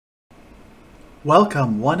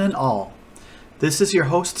Welcome, one and all. This is your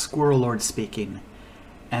host, Squirrel speaking.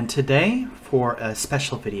 And today, for a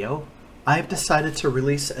special video, I've decided to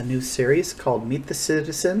release a new series called Meet the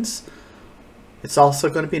Citizens. It's also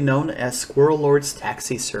going to be known as Squirrel Lord's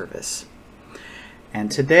Taxi Service. And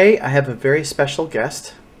today, I have a very special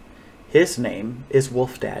guest. His name is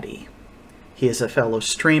WolfDaddy. He is a fellow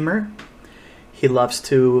streamer. He loves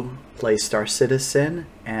to play Star Citizen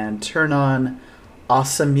and turn on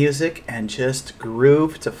awesome music and just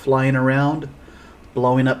groove to flying around,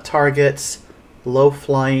 blowing up targets, low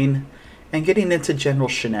flying, and getting into general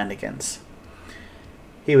shenanigans.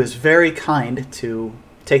 He was very kind to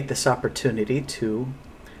take this opportunity to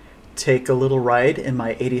take a little ride in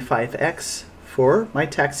my 85X for my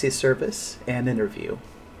taxi service and interview.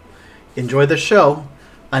 Enjoy the show.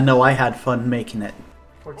 I know I had fun making it.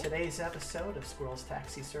 For today's episode of Squirrel's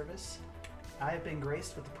Taxi Service, I have been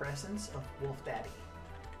graced with the presence of WolfDaddy.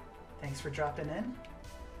 Thanks for dropping in.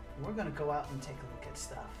 We're going to go out and take a look at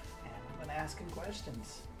stuff, and I'm going to ask him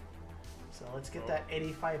questions. So let's get that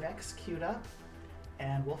 85X queued up.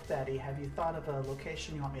 And WolfDaddy, have you thought of a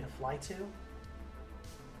location you want me to fly to?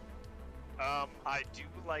 I do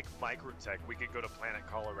like Microtech. We could go to Planet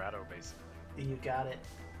Colorado, basically. You got it.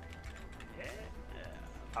 Yeah.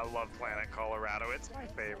 I love Planet Colorado. It's my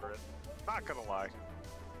favorite. Not gonna lie.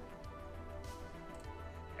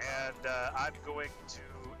 And I'm going to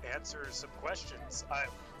answer some questions.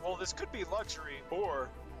 Well, this could be luxury, or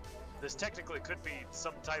this technically could be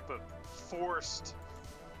some type of forced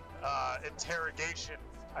interrogation,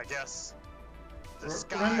 I guess.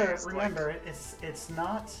 Remember, it's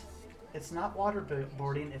not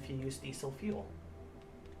waterboarding if you use diesel fuel.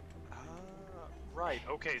 Right.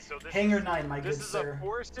 Okay. So this Hangar 9, my good sir. This is a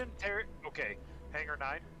forced Okay. Hangar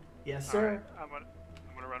 9. Yes, sir. Right, I'm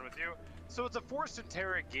gonna run with you. So it's a forced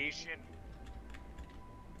interrogation,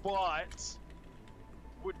 but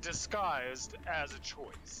disguised as a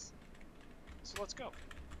choice. So let's go.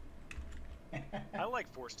 I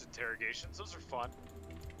like forced interrogations. Those are fun.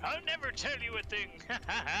 I'll never tell you a thing.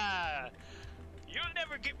 You'll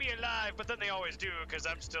never get me alive, but then they always do because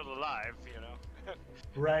I'm still alive, you know.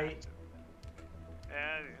 Right.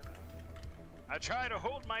 And I try to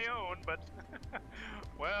hold my own, but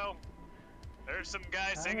well, there's some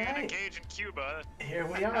guy singing in a cage in Cuba. Here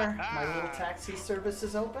we are. My little taxi service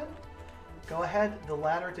is open. Go ahead. The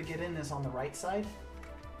ladder to get in is on the right side.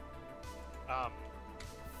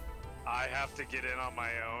 I have to get in on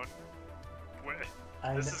my own.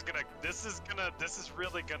 This is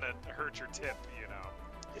really gonna hurt your tip, you know.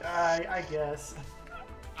 I guess.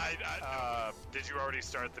 Did you already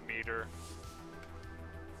start the meter?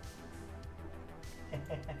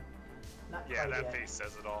 Not yeah, that yet. face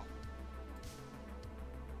says it all.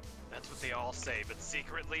 That's what they all say, but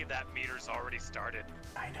secretly that meter's already started.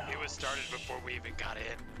 I know. It was started before we even got in.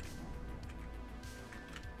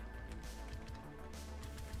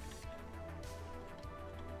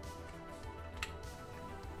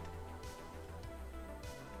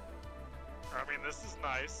 I mean, this is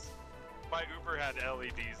nice. My Uber had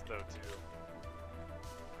LEDs though too.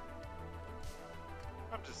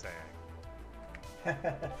 I'm just saying.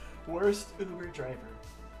 Worst Uber driver.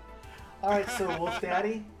 Alright, so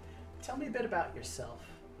WolfDaddy, tell me a bit about yourself.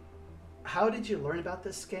 How did you learn about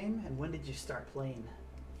this game, and when did you start playing?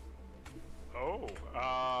 Oh,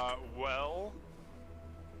 well,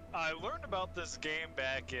 I learned about this game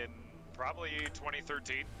back in probably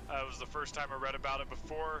 2013. It was the first time I read about it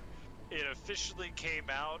before it officially came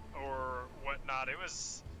out or whatnot. It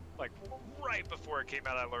was like right before it came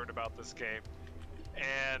out I learned about this game.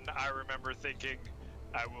 And I remember thinking,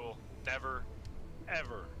 I will never,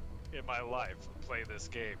 ever in my life play this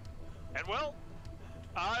game. And well,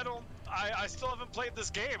 I still haven't played this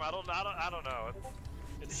game. I don't know.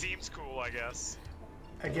 It seems cool, I guess.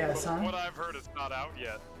 I guess, huh? What I've heard is not out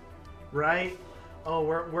yet. Right? Oh,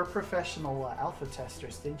 we're professional alpha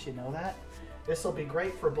testers. Didn't you know that? This will be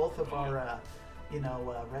great for both of our,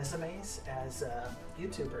 resumes as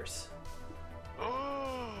YouTubers.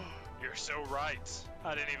 Oh, you're so right.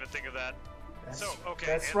 I didn't even think of that.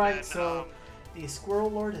 That's right. Then, so the Squirrel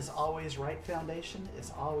Lord is always right foundation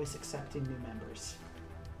is always accepting new members.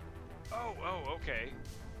 Oh, okay.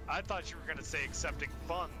 I thought you were going to say accepting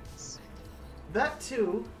funds. That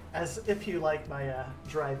too, as if you like my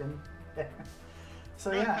driving.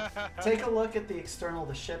 So yeah, take a look at the external of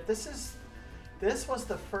the ship. This was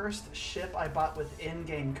the first ship I bought with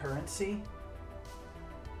in-game currency.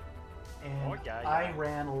 And I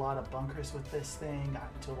ran a lot of bunkers with this thing,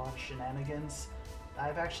 got into a lot of shenanigans.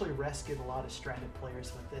 I've actually rescued a lot of stranded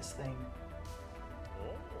players with this thing.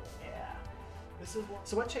 Oh. Yeah. So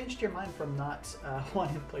what changed your mind from not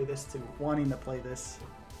wanting to play this to wanting to play this?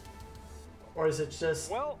 Or is it just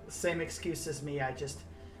the same excuse as me? I just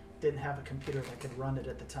didn't have a computer that could run it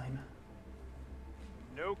at the time.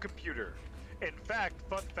 No computer. In fact,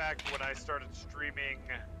 fun fact, when I started streaming,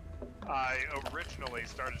 I originally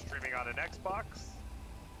started streaming on an Xbox,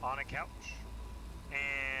 on a couch,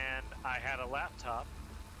 and I had a laptop,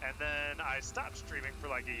 and then I stopped streaming for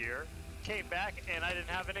like a year, came back, and I didn't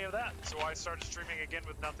have any of that. So I started streaming again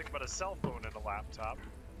with nothing but a cell phone and a laptop,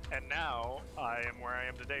 and now I am where I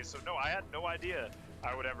am today. So no, I had no idea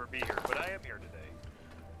I would ever be here, but I am here today.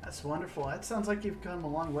 That's wonderful. That sounds like you've come a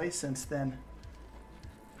long way since then.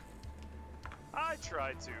 I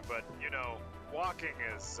tried to, but, you know, walking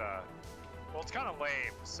is, well, it's kind of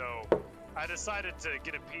lame, so I decided to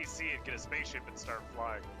get a PC and get a spaceship and start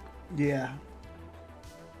flying. Yeah.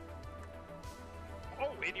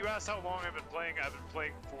 Oh, and you asked how long I've been playing. I've been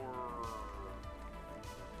playing for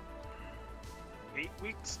 8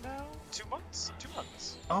 weeks now? 2 months? 2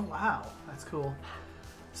 months. Oh, wow. That's cool.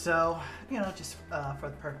 So, you know, just for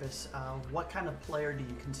the purpose, what kind of player do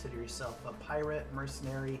you consider yourself? A pirate,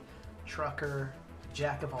 mercenary, trucker,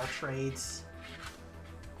 jack of all trades?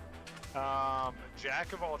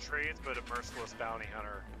 Jack of all trades, but a merciless bounty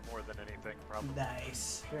hunter more than anything, probably.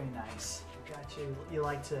 Nice. Very nice. Got you. You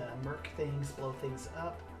like to murk things, blow things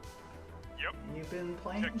up. Yep. You've been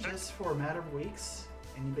playing just for a matter of weeks,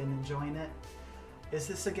 and you've been enjoying it. Is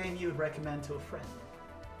this a game you would recommend to a friend?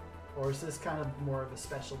 Or is this kind of more of a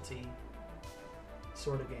specialty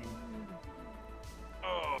sort of game?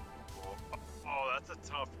 Oh, that's a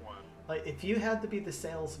tough one. Like, if you had to be the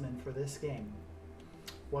salesman for this game,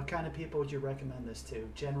 what kind of people would you recommend this to?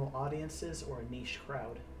 General audiences or a niche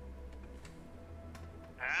crowd?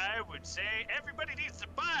 I would say everybody needs to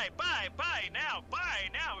buy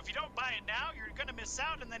now. If you don't buy it now, you're going to miss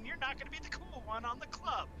out, and then you're not going to be the cool one on the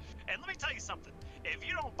club. And let me tell you something. If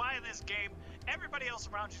you don't buy this game, everybody else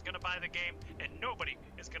around you is going to buy the game, and nobody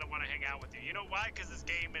is going to want to hang out with you. You know why? Because this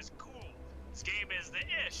game is cool. This game is the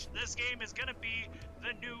ish. This game is going to be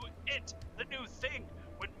the new it, the new thing.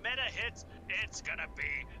 When meta hits, it's going to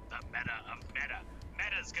be the meta of meta.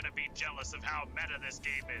 Meta's going to be jealous of how meta this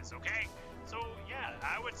game is, okay? So, yeah,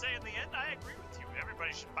 I would say in the end, I agree with you.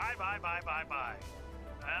 Everybody should buy.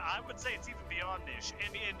 I would say it's even beyond niche.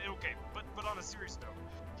 And okay, but on a serious note,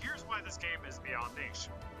 here's why this game is beyond niche.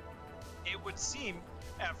 It would seem,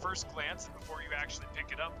 at first glance, and before you actually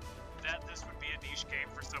pick it up, that this would be a niche game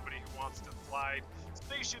for somebody who wants to fly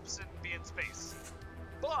spaceships and be in space.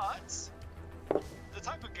 But the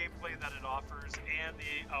type of gameplay that it offers and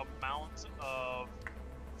the amount of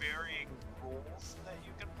varying roles that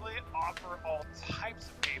you can play offer all types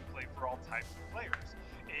of gameplay for all types of players.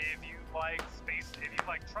 If you like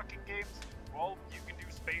trucking games, well, you can do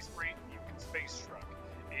space freight and you can space truck.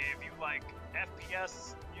 If you like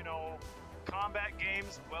FPS, you know, combat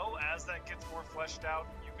games, well, as that gets more fleshed out,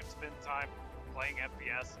 you can spend time playing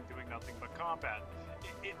FPS and doing nothing but combat.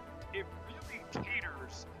 It really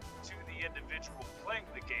caters to the individual playing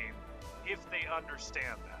the game if they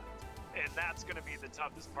understand that. And that's going to be the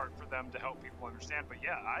toughest part for them to help people understand. But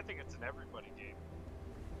yeah, I think it's an everybody game.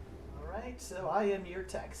 Alright, so I am your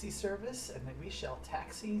taxi service, and then we shall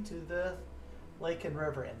taxi to the lake and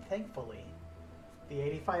river. And thankfully, the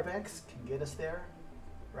 85X can get us there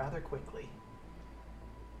rather quickly.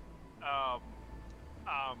 I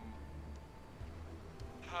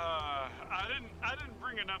didn't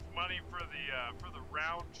bring enough money for the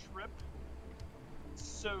round trip.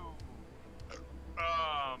 So,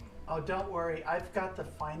 Oh, don't worry. I've got the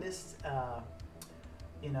finest,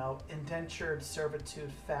 you know, indentured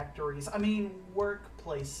servitude factories. I mean,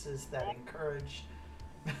 workplaces that encourage.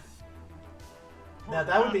 Now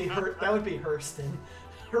that would be Hurston,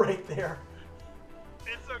 right there.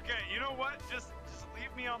 It's okay. You know what? Just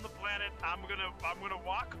leave me on the planet. I'm gonna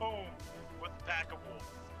walk home with a pack of wolves.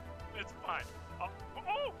 It's fine.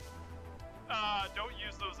 Don't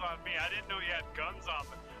use those on me. I didn't know you had guns on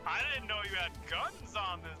them. I didn't know you had guns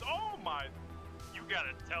on this. Oh my! You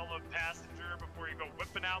gotta tell a passenger before you go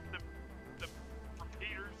whipping out the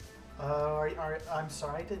repeaters. I'm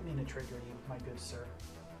sorry. I didn't mean to trigger you, my good sir.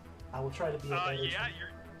 I will try to be a better. Yeah,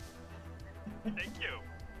 Thank you.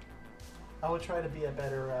 I will try to be a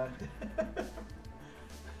better.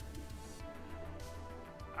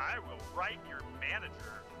 I will write your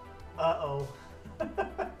manager. Uh-oh.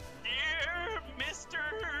 Dear Mr.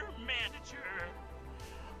 Manager.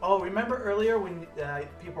 Oh, remember earlier when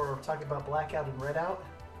people were talking about blackout and redout?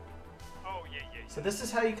 Oh, yeah. So this is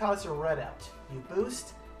how you cause a redout. You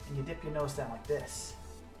boost, and you dip your nose down like this.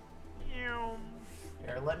 Ew.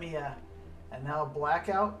 Here, let me And now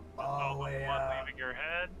blackout all the all the way blood up. leaving your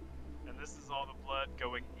head, and this is all the blood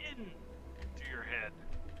going into your head.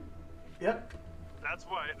 Yep. That's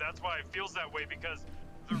why it feels that way, because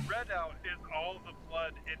the red out is all the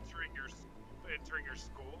blood entering your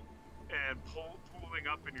skull and pooling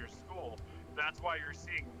up in your skull. That's why you're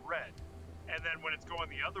seeing red. And then when it's going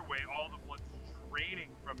the other way, all the blood's draining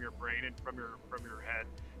from your brain and from your head.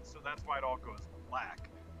 So that's why it all goes black.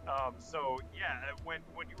 So yeah, when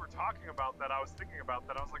you were talking about that, I was thinking about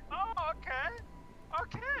that. I was like, oh, okay.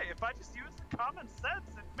 If I just use the common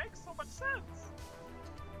sense, it makes so much sense.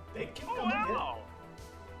 They keep Oh coming in. wow.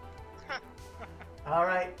 All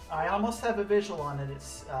right, I almost have a visual on it.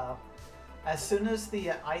 It's as soon as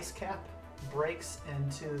the ice cap breaks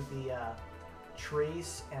into the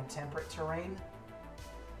trees and temperate terrain,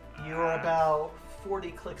 you are about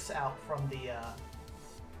 40 clicks out from the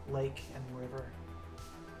lake and river.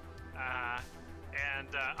 And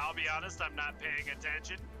I'll be honest, I'm not paying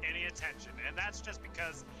any attention, and that's just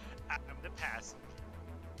because I'm the passenger.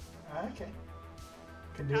 Okay,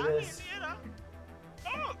 can do this. You know.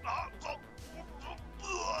 Oh no!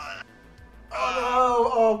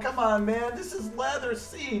 Oh, come on, man! This is leather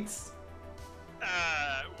seats.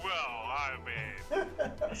 Well, I mean,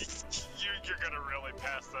 you're gonna really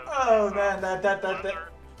pass that. Oh man, that.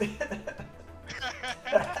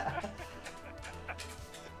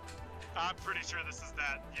 I'm pretty sure this is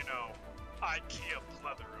that, IKEA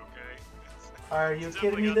pleather, okay? Are you It's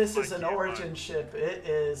kidding me? definitely This got is an IKEA origin ship. It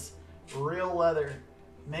is real leather.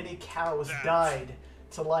 Many cows That's- died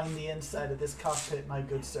to line the inside of this cockpit, my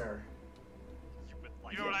good sir.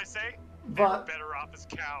 You know what I say? But- They're better off as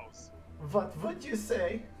cows. What would you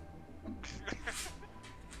say?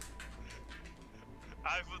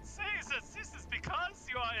 I would say that this is because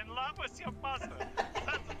you are in love with your mother.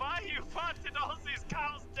 That's why you wanted all these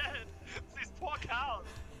cows dead. These poor cows.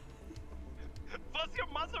 Was your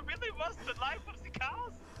mother really worth the life of the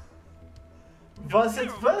cows? Was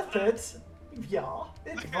it worth it? Yeah,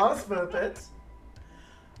 it was worth it.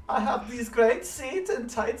 I have these great seats and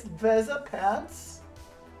tight leather pants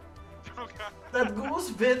that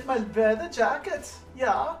goes with my leather jacket.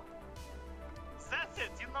 Yeah. That's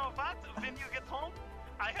it. You know what? When you get home,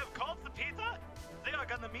 I have called the pizza. They are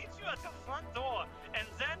gonna meet you at the front door, and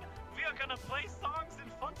then we are gonna play songs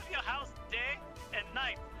in front of your house day and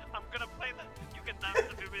night. I'm gonna play them. You can dance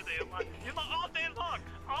to me there, man. You know, all day long,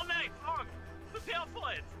 all night long. Prepare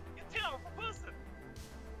for it. You terrible person.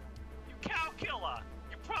 You cow killer.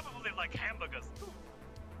 You probably like hamburgers too.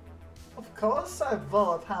 Of course I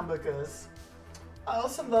love hamburgers. I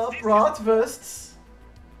also love bratwursts.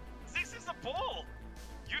 This is a bull.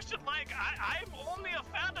 You should like. I'm only a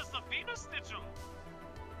fan of the Wiener Schnitzel.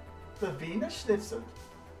 The Wiener Schnitzel.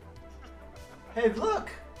 Hey, look!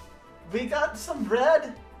 We got some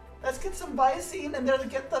bread. Let's get some Visine and then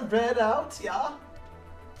get the bread out, yeah?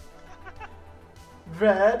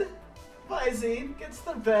 Bread. Visine gets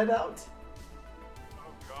the bread out.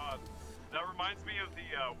 Oh god. That reminds me of the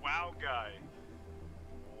WoW guy.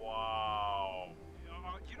 Wow.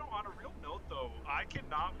 On a real note though, I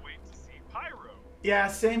cannot wait to see Pyro. Yeah,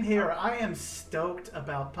 same here. I am stoked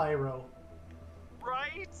about Pyro.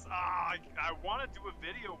 Right? I want to do a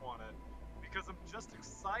video on it because I'm just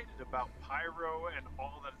excited about Pyro and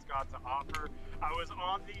all that it's got to offer. I was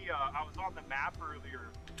on the map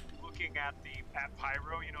earlier, looking at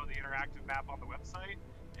Pyro, the interactive map on the website,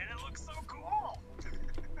 and it looks so cool.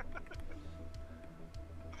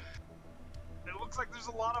 It looks like there's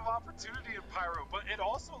a lot of opportunity in Pyro, but it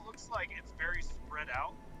also looks like it's very spread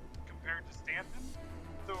out compared to Stanton.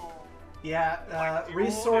 So yeah, fuel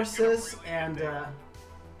resources is gonna really and be there.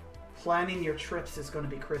 planning your trips is going to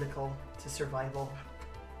be critical to survival.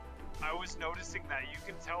 I was noticing that you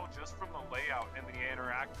can tell just from the layout in the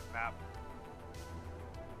interactive map.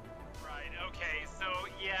 Right, okay, so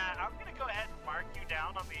yeah, I'm gonna go ahead and mark you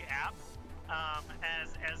down on the app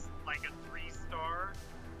as like a 3-star.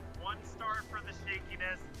 1 star for the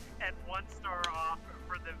shakiness and 1 star off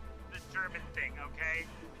for the German thing, okay?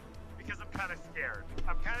 Because I'm kind of scared.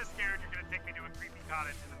 I'm kind of scared you're gonna take me to a creepy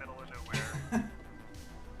cottage in the middle of nowhere.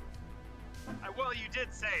 Well, you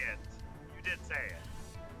did say it. You did say it.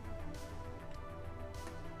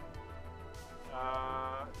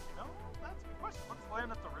 No, that's a good question. Let's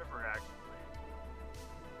land at the river, actually.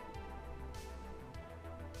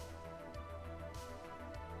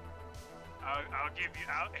 I'll give you.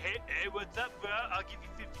 Hey, what's up, bro? I'll give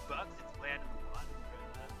you $50 if you land in the water,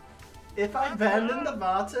 bro. If I land in the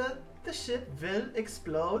water, the ship will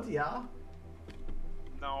explode, yeah?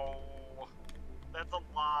 No, that's a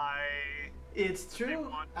lie. It's They true.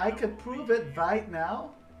 want I to could prove believe. it right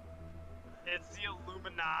now. It's the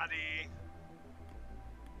Illuminati.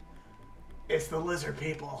 It's the lizard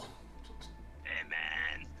people. Hey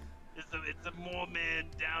man, it's a Mormon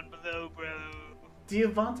down below, bro. Do you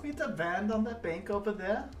want me to land on that bank over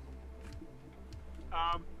there?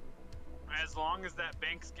 As long as that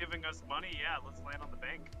bank's giving us money, yeah, let's land on the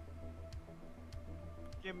bank.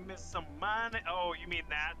 Give me some money. Oh, you mean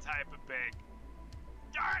that type of bank?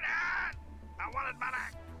 Darn it! I wanted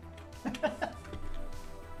money.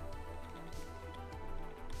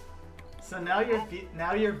 So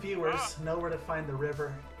now your viewers know where to find the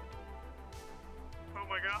river. Oh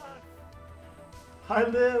my god. I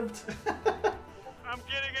lived. I'm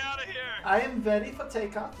getting out of here. I am ready for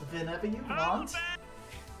takeoff whenever you want. Me!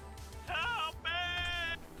 Help me!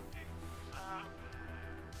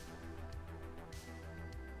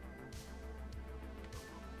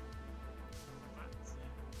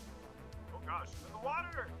 Oh gosh, in the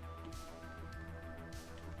water!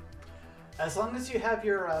 As long as you have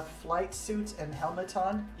your flight suits and helmet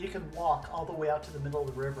on, you can walk all the way out to the middle of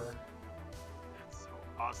the river. That's so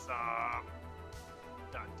awesome.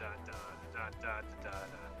 Dun, dun, dun, dun, dun, dun,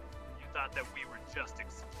 dun. You thought that we were just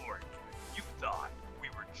exploring. You thought we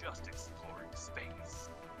were just exploring space.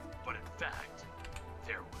 But in fact,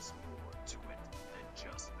 there was more to it than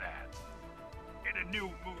just that. In a new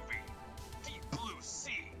movie, Deep Blue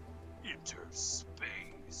Sea, Enter Space,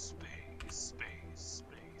 Space, Space,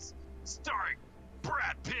 Space, starring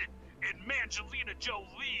Brad Pitt and Angelina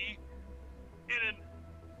Jolie in an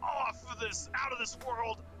out of this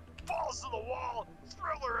world, balls to the wall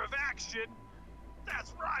thriller of action.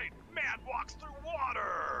 That's right, man walks through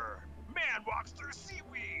water, man walks through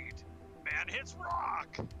seaweed, man hits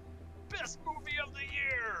rock. Best movie of the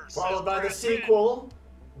year. Followed by the sequel,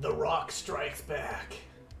 The Rock Strikes Back.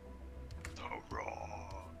 The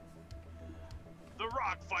Rock. The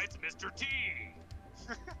Rock fights Mr. T.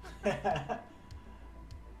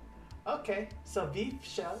 Okay, so we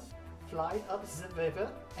shall fly up the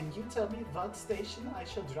river, and you tell me what station I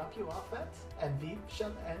shall drop you off at, and we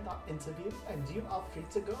shall end our interview, and you are free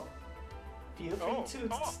to go. Feel free to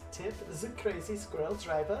tip the crazy squirrel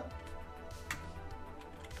driver.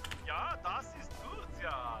 Ja, das ist gut,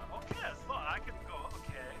 ja. Okay, so I can go,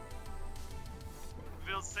 okay.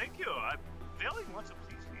 Well, thank you. I very much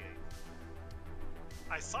appreciate it.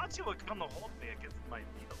 I thought you were gonna hold me against my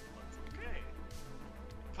needle, but okay.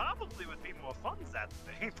 Probably would be more fun that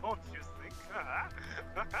way, don't you think?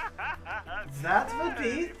 That would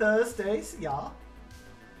be Thursdays, yeah.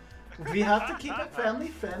 We have to keep it family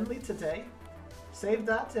friendly today. Save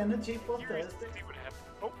that energy for Thursday.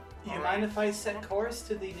 Oh, You mind if I set course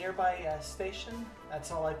to the nearby station? That's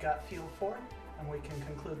all I've got fuel for, and we can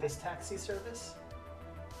conclude this taxi service.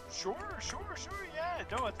 Sure, yeah.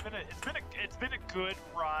 No, it's been a good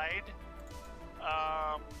ride.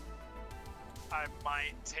 I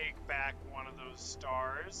might take back one of those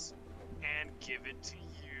stars and give it to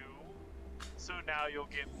you. So now you'll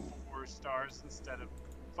get 4 stars instead of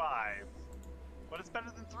 5. But it's better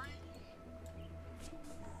than 3.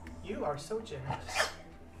 You are so generous.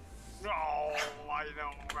 Oh, I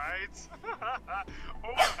know, right?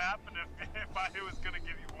 What would happen if I was gonna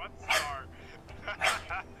give you 1 star?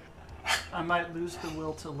 I might lose the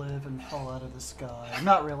will to live and fall out of the sky.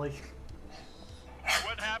 Not really.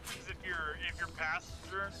 What happens if your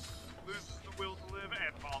passenger loses the will to live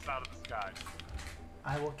and falls out of the sky?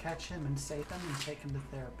 I will catch him and save him and take him to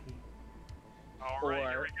therapy. All right,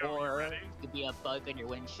 here we go. You ready? Could be a bug on your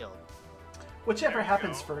windshield. Whichever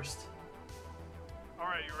happens first. All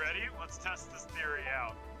right, you ready? Let's test this theory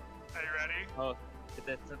out. Are you ready? Oh, it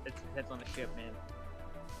depends on the ship, man.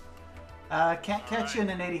 Can't catch you in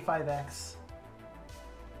an 85X.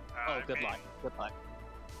 Oh, good luck. Good luck.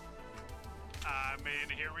 I mean,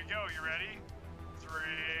 here we go. You ready? 3,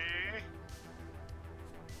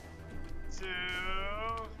 2.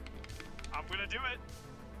 I'm gonna do it.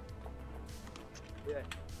 Yeah.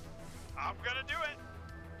 I'm gonna do it.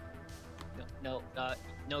 No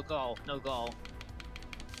goal. No goal.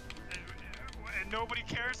 And nobody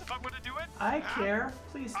cares if I'm gonna do it? I care.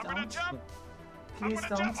 Please I'm don't. gonna jump. Please I'm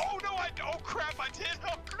gonna don't. jump. Oh no! Oh crap! I did.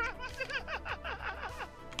 Oh crap!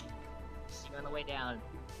 See you on the way down.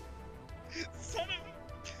 Son of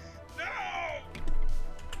no!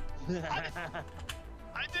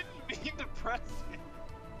 I didn't mean to press it.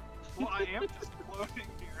 Well, I am just floating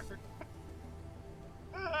here.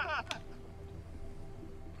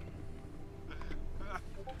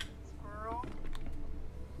 Squirrel.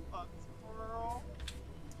 Squirrel.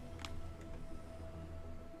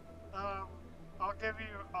 I'll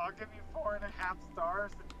give you 4.5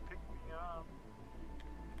 stars if you pick me up.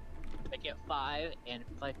 I get 5 and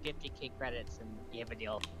like 50k credits, and you have a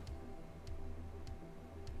deal.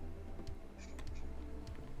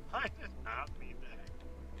 I did not mean that.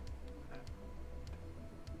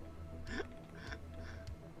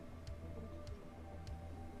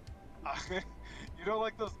 You know,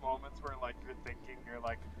 like those moments where like you're thinking, you're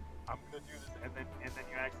like, I'm gonna do this, and then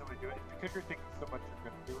you accidentally do it. It's because you're thinking so much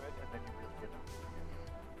you're gonna do it, and then you really get it.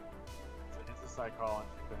 It's a psychology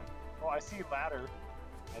thing. Oh, I see ladder.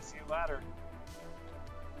 I see ladder.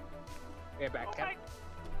 We're back. Oh my,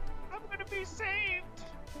 I'm gonna be saved.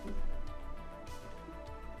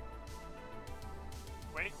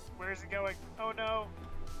 Wait, where's it going? Oh no.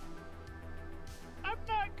 I'm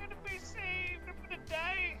not gonna be saved. I'm gonna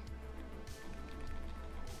die.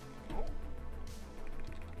 Oh.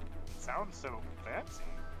 It sounds so fancy.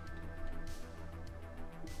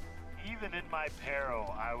 Even in my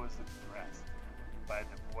peril, I was impressed by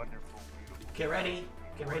the wonderful, beautiful. Get ready.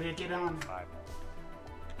 Get ready to get on.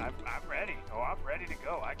 I'm ready. Oh, I'm ready to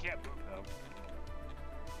go. I can't move though.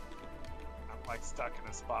 I'm like stuck in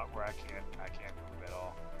a spot where I can't move at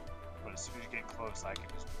all. But as soon as you get close, I can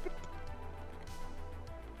just.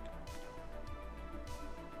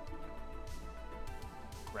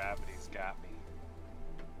 Gravity's got me.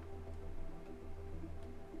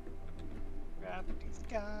 Gravity's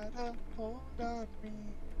got a hold on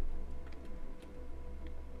me.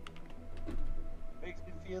 Makes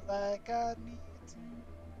me feel like I need to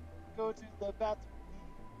go to the bathroom.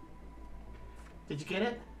 Did you get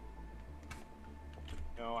it?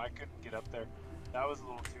 No, I couldn't get up there. That was a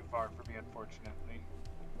little too far for me, unfortunately.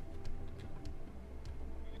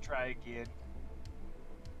 You try again.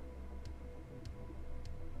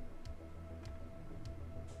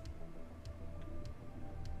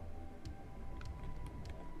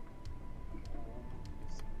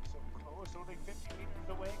 So close, only 50 meters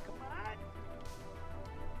away. Come on.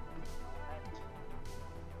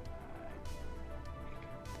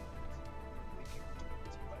 We can do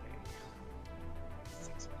it, buddy.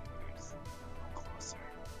 6 meters. A little closer.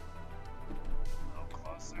 A little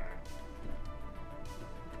closer.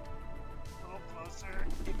 A little closer.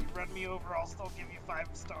 If you run me over, I'll still give you 5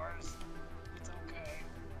 stars. It's okay.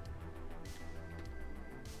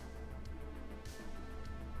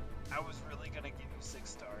 I was really gonna give you 6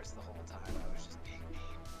 stars the whole time. I was just being mean.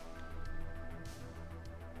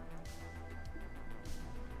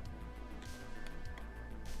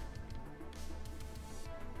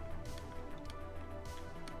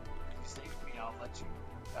 If you save me, I'll let you.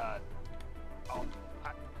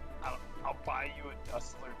 I'll buy you a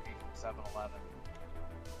Slurpee from 7-Eleven.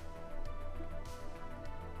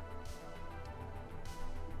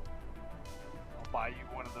 I'll buy you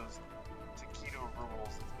one of those taquito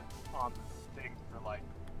rules that's been on the thing for like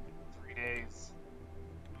 3 days.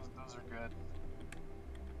 Those are good.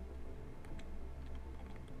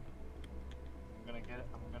 I'm gonna get it.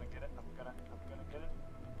 I'm gonna get it. I'm gonna get it.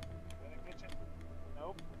 I'm gonna get you.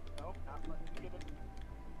 Nope. Nope. Not letting me get it.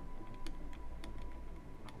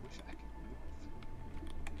 I wish I could move.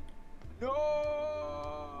 No.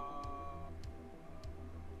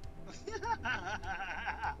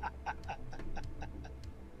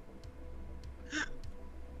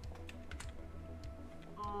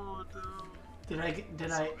 Oh no.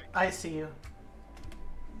 I see you.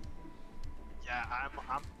 Yeah, I'm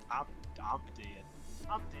dead.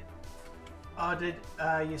 I'm dead. Oh, did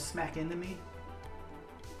you smack into me?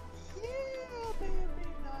 Yeah, may or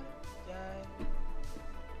may not have died.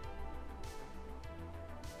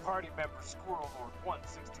 Party member Squirrel Lord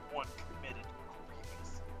 161 committed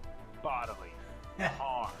grievous bodily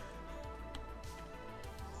harm.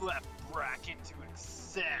 Left bracket to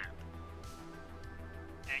accept.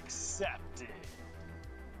 Accepted.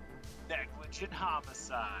 Negligent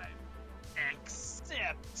homicide.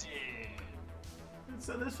 Accepted. And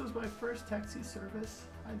so this was my first taxi service.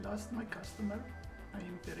 I lost my customer. I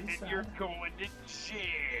am very And sad. you're going to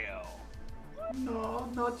jail. No,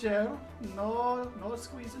 no jail. No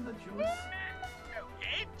squeezing the juice.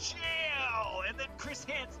 In jail! And then Chris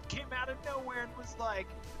Hansen came out of nowhere and was like,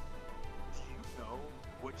 do you know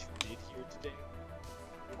what you did here today?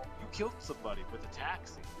 You killed somebody with a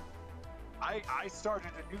taxi. I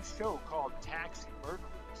started a new show called Taxi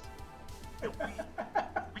Murderers. And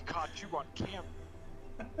we caught you on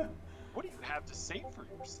camera. What do you have to say for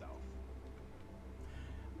yourself?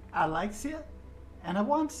 I likes you, and I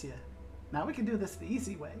wants you. Now we can do this the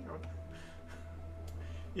easy way.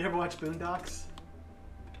 You ever watch Boondocks?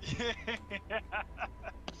 Yeah.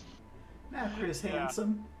 Now, Chris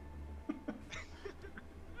Handsome.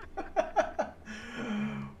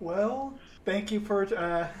 Well, thank you for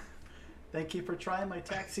trying my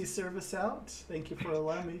taxi service out. Thank you for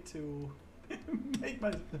allowing me to make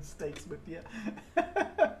my mistakes with you.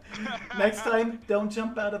 Next time, don't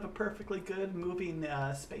jump out of a perfectly good moving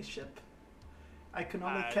spaceship. I can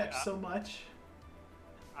only catch so much.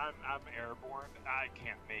 I'm airborne. I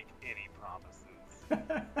can't make any promises.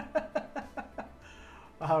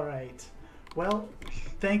 All right. Well,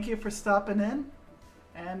 thank you for stopping in.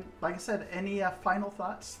 And like I said, any final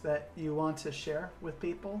thoughts that you want to share with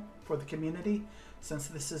people for the community, since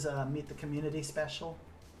this is a Meet the Community special?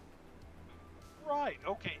 Right.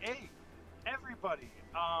 Okay. Hey, everybody.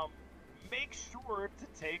 Make sure to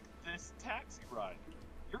take this taxi ride.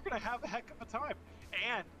 You're gonna have a heck of a time,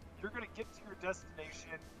 and you're gonna get to your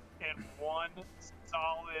destination in one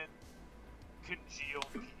solid congealed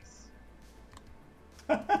piece.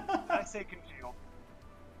 I say congealed.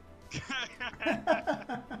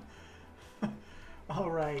 All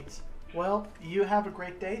right. Well, you have a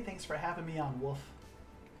great day. Thanks for having me on, Wolf.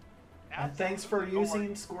 And thanks for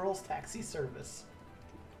using Squirrel's taxi service.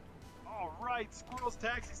 All right, Squirrel's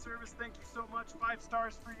taxi service. Thank you so much. 5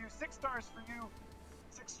 stars for you. 6 stars for you.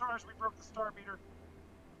 6 stars. We broke the star meter.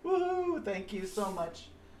 Woohoo! Thank you so much.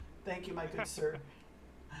 Thank you, my good sir.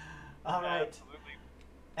 All right. Absolutely.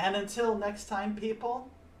 And until next time, people,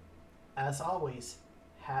 as always,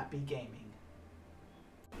 happy gaming.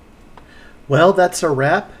 Well, that's a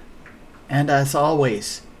wrap. And as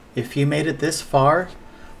always, if you made it this far,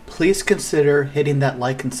 please consider hitting that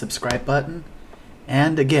like and subscribe button.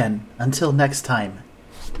 And again, until next time,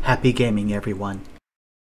 happy gaming, everyone.